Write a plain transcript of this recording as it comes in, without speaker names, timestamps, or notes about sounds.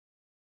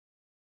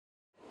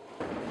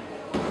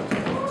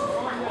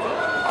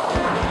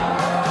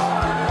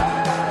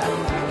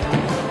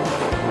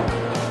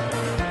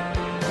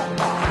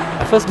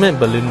first met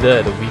Belinda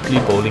at a weekly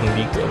bowling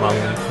league among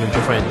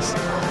mutual friends.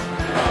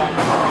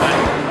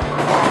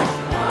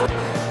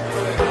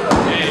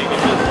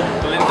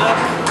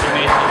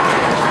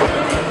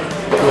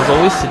 She was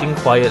always sitting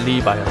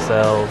quietly by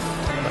herself,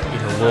 like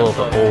in a world of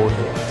her own,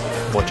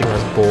 watching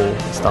us bowl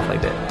and stuff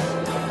like that.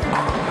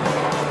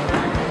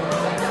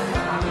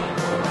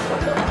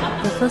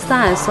 The first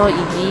time I saw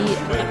Iggy,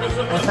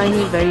 I find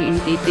him very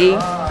irritating,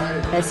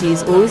 as he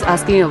is always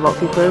asking about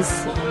people's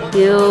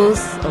skills,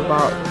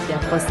 about their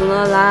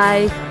personal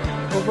life.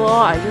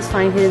 Overall, I just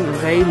find him a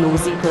very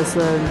nosy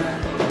person.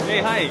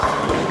 Hey, hi!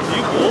 Do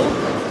you bowl?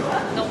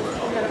 No,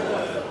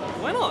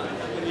 Why not?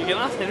 You can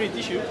ask Henry to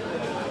teach you.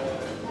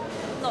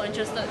 not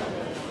interested.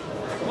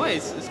 Why?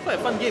 It's quite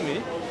a fun game,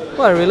 eh?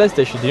 Well, I realised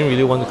that she didn't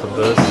really want to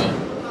converse.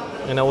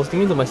 And I was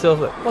thinking to myself,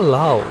 like,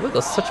 walao, why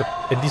got such an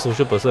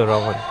antisocial person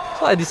around one?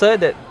 So I decided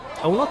that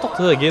I will not talk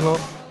to her again.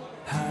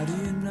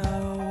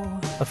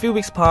 A few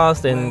weeks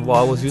passed, and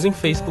while I was using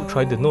Facebook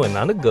trying to know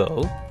another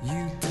girl,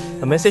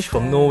 a message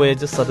from nowhere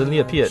just suddenly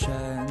appeared.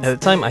 At the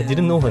time, I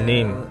didn't know her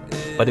name,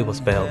 but it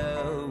was Belle.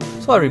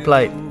 So I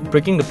replied,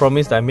 breaking the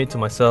promise that I made to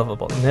myself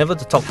about never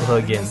to talk to her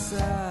again.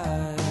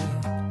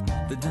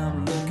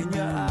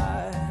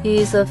 He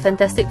is a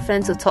fantastic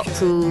friend to talk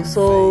to,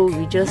 so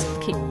we just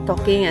keep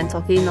talking and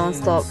talking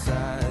non-stop.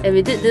 And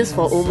we did this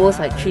for almost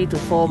like 3 to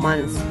 4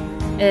 months.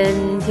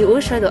 And he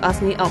always tried to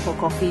ask me out for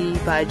coffee,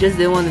 but I just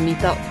didn't want to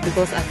meet up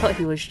because I thought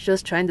he was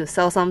just trying to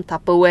sell some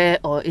Tupperware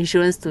or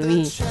insurance to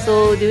me.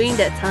 So during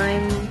that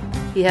time,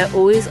 he had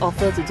always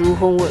offered to do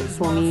homework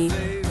for me.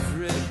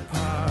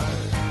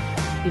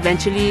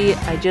 Eventually,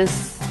 I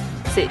just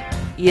said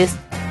yes.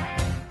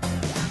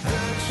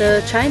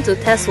 The trying to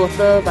test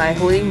water by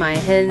holding my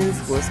hands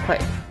was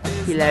quite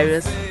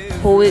hilarious.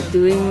 Hold it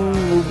during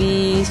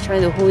movies,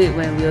 trying to hold it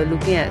when we were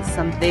looking at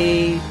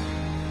something,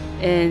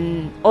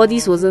 and all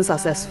this wasn't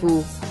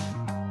successful.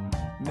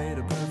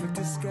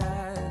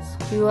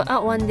 We were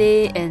out one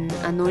day and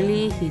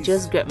unknowingly he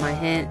just grabbed my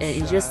hand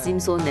and it just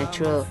seemed so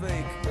natural,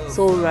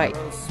 so right.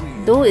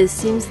 Though it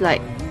seems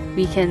like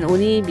we can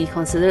only be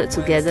considered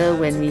together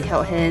when we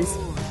held hands,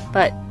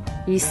 but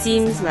it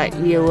seems like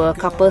we were a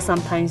couple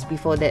sometimes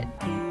before that.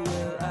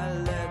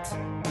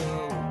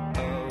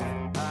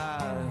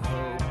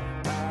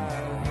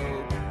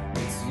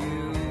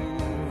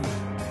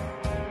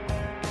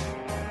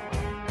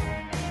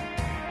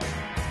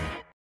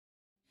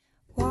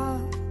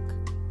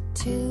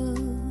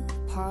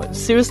 But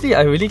seriously,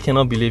 I really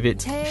cannot believe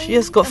it. She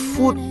has got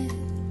food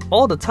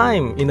all the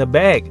time in a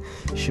bag.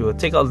 She will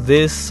take out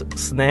this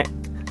snack,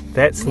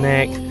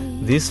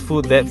 this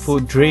food, that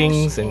food,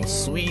 drinks and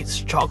sweets,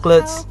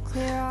 chocolates.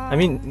 I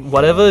mean,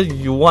 whatever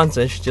you want,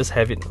 and she just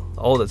have it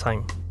all the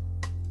time.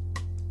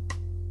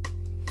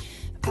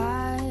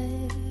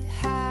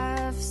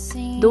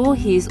 Though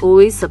he is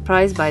always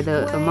surprised by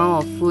the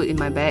amount of food in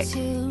my bag,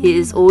 he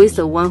is always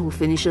the one who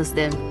finishes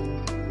them.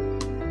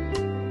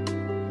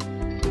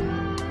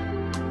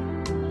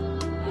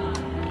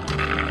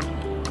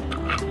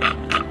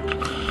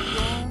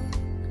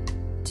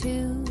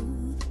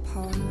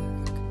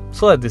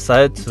 So I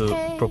decided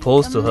to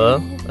propose to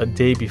her a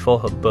day before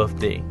her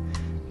birthday.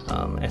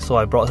 And so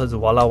I brought her to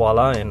Walla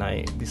Walla and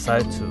I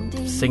decided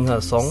to sing her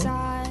a song,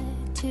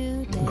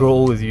 Grow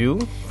Old With You,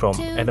 from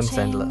Adam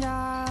Sandler.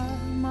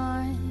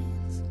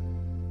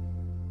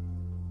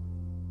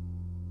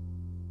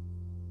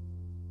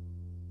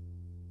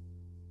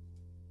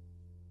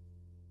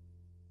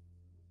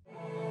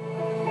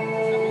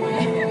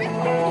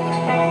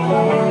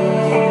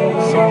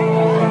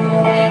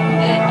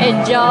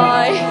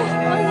 Enjoy!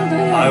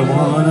 I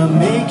wanna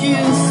make you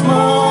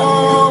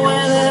smile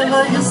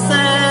whenever you're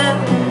sad.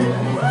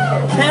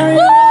 Carry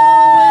on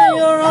when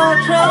your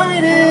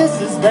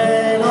arthritis is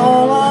bad.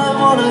 All I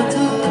wanna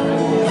do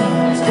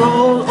is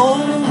grow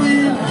old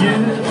with you.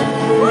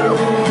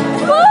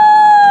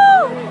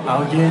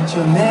 I'll get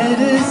your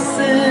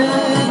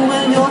medicine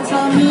when your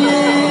tummy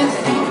aches.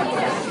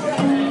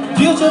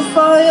 Build your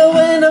fire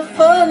when the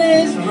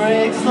furnace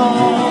breaks.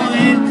 Oh,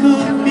 it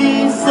could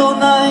be so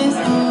nice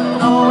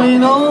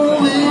growing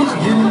old with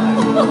you.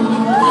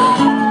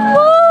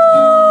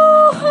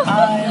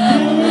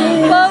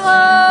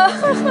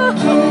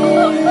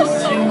 Kiss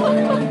you,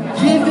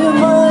 give you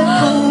my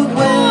food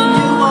when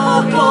you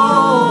are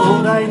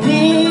cold. I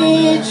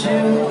need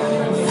you,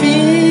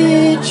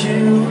 feed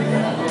you,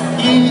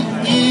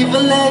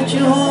 even let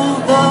you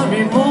hold the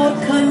remote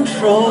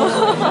control.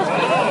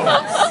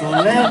 So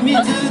let me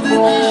do the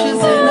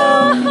dishes and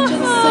I'll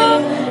just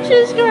sing.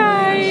 She's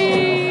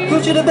crying.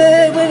 Put you to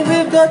bed when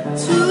we've got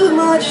too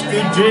much to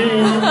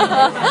drink.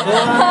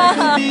 Or I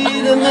could be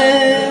the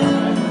man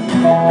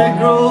that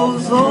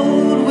grows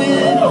old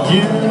with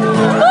you.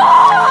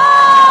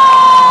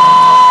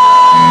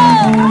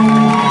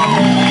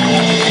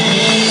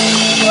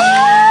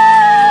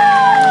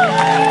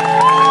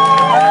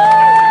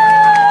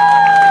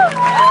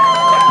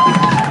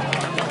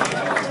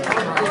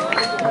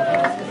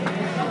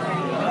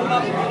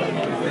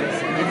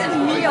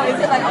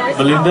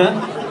 Belinda,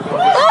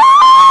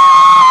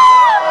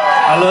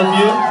 I love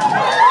you.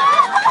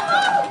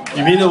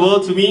 You mean the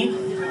world to me.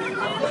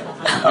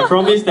 I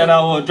promise that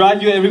I will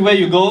drive you everywhere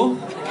you go,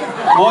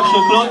 wash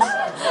your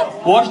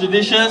clothes, wash the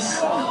dishes,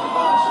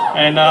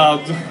 and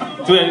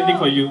do anything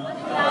for you.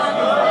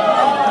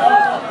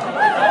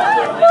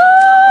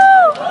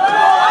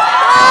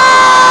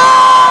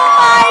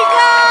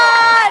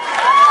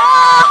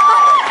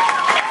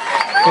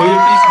 Will you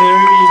please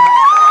marry me?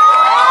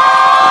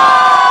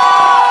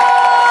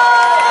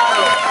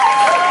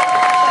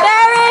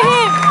 Marry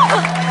him!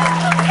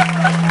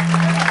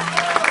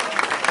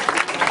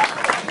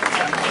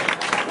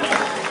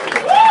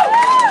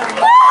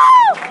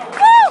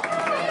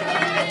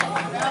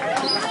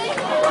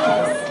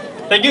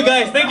 Thank you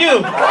guys, thank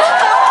you!